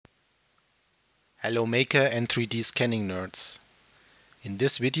Hello Maker and 3D scanning nerds. In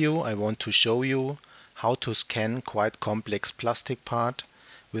this video I want to show you how to scan quite complex plastic part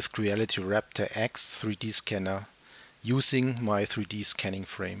with Creality RaptorX 3D scanner using my 3D scanning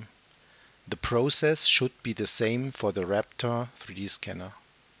frame. The process should be the same for the Raptor 3D scanner.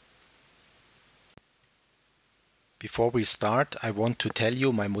 Before we start, I want to tell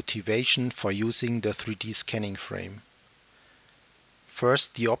you my motivation for using the 3D scanning frame.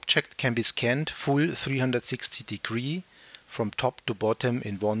 First, the object can be scanned full 360-degree from top to bottom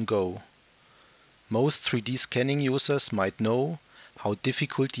in one go. Most 3D scanning users might know how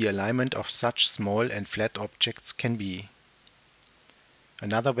difficult the alignment of such small and flat objects can be.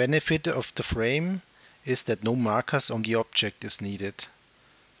 Another benefit of the frame is that no markers on the object is needed.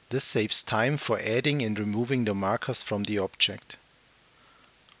 This saves time for adding and removing the markers from the object.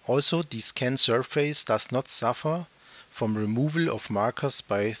 Also, the scan surface does not suffer from removal of markers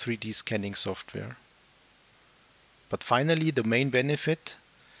by 3D scanning software. But finally, the main benefit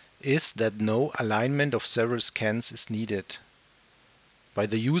is that no alignment of several scans is needed. By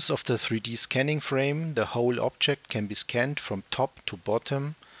the use of the 3D scanning frame, the whole object can be scanned from top to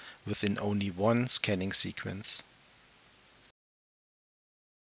bottom within only one scanning sequence.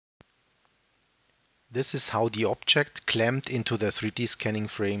 This is how the object clamped into the 3D scanning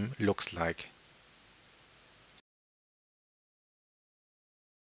frame looks like.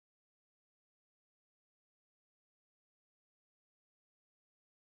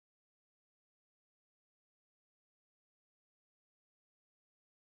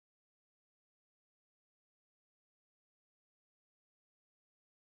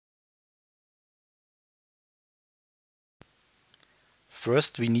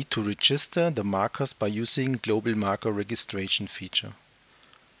 First, we need to register the markers by using Global Marker Registration feature.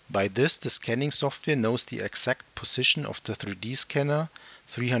 By this, the scanning software knows the exact position of the 3D scanner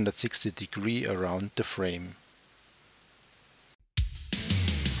 360-degree around the frame.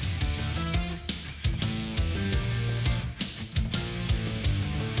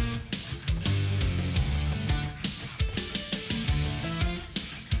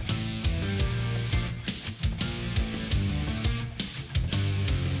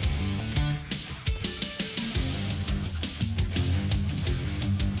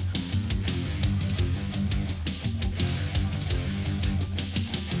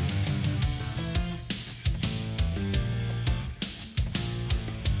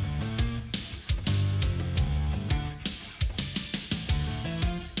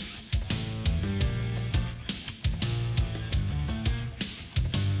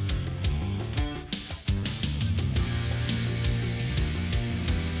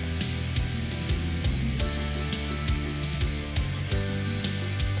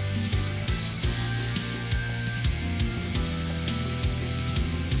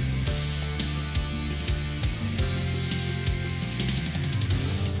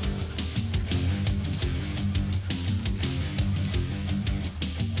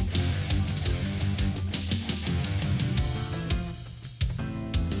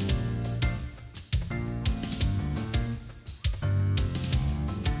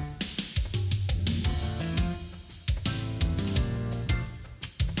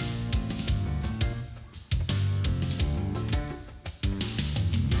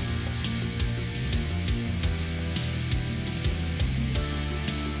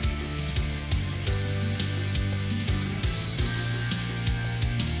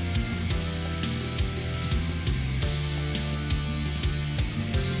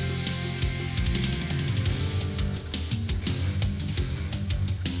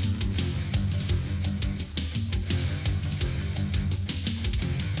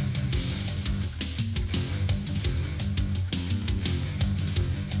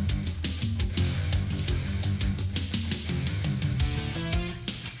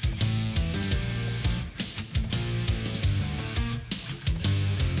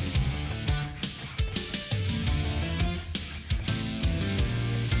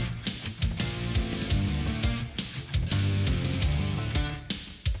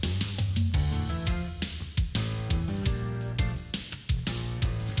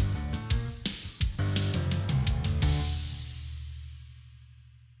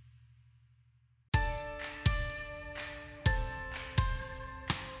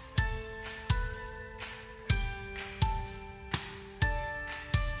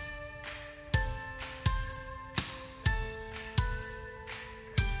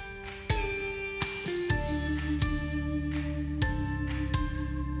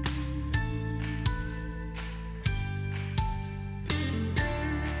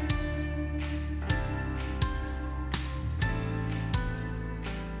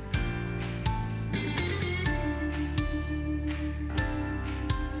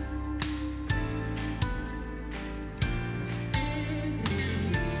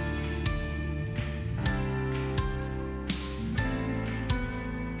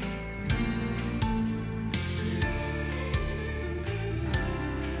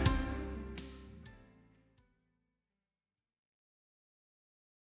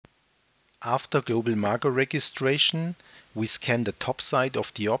 After global marker registration, we scan the top side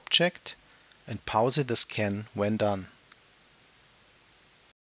of the object and pause the scan when done.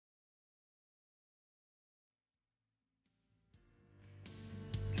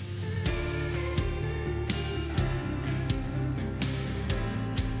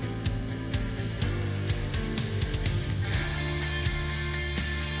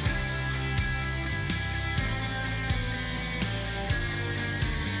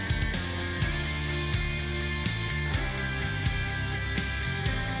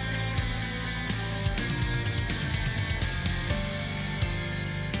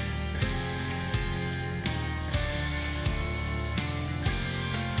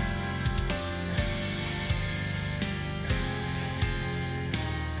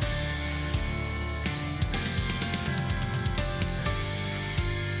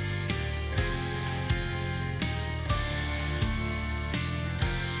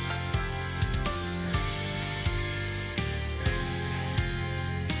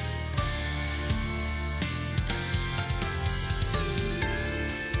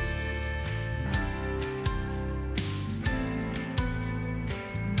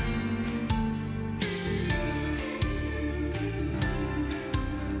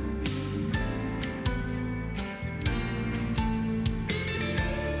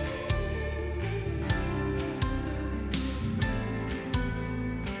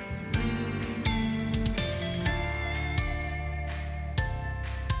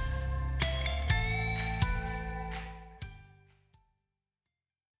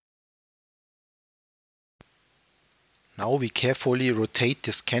 Now we carefully rotate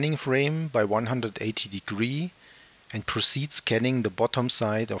the scanning frame by 180 degrees and proceed scanning the bottom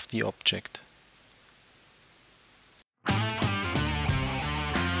side of the object.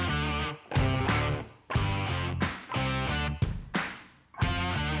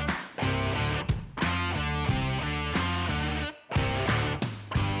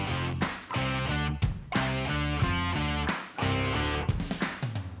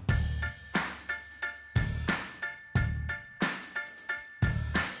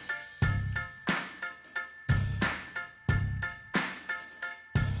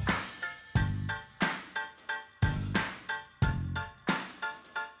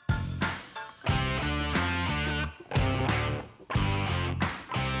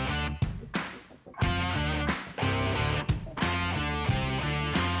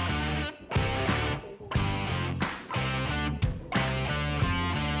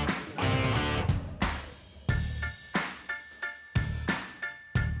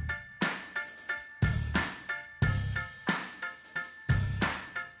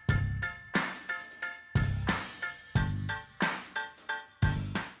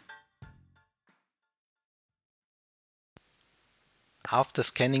 After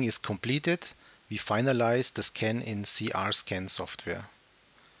scanning is completed, we finalize the scan in CRScan software.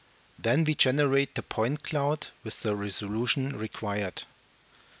 Then we generate the point cloud with the resolution required.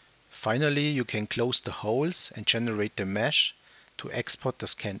 Finally, you can close the holes and generate the mesh to export the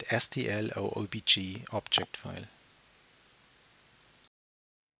scanned STL or OBJ object file.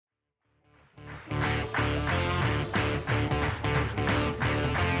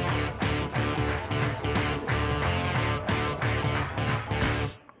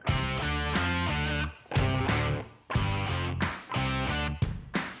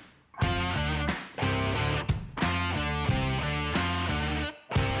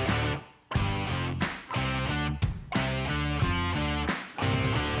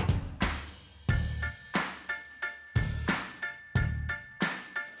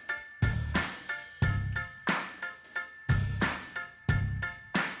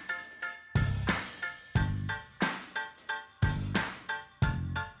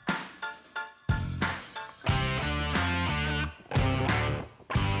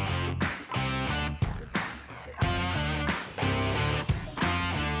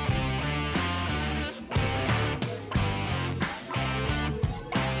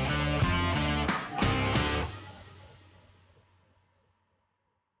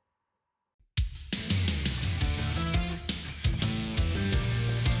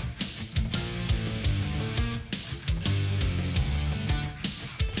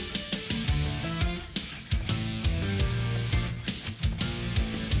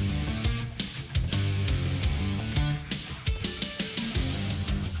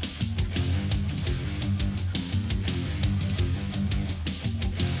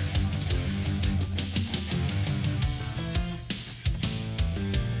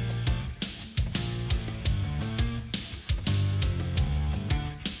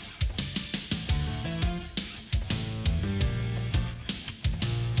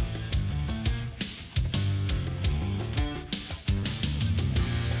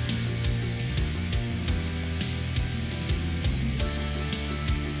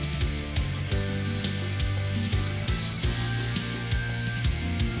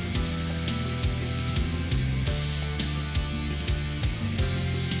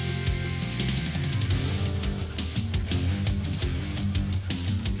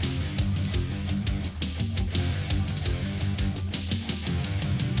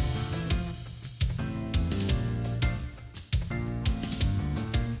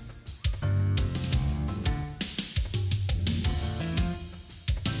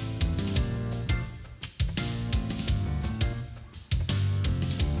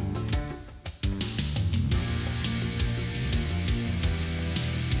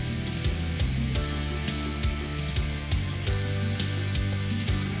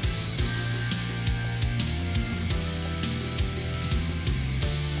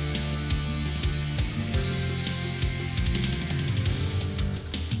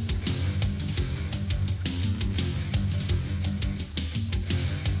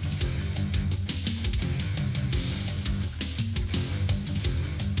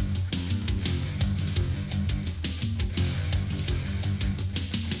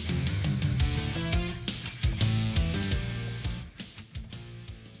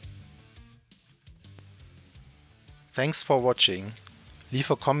 Thanks for watching. Leave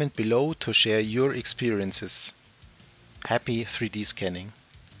a comment below to share your experiences. Happy 3D scanning!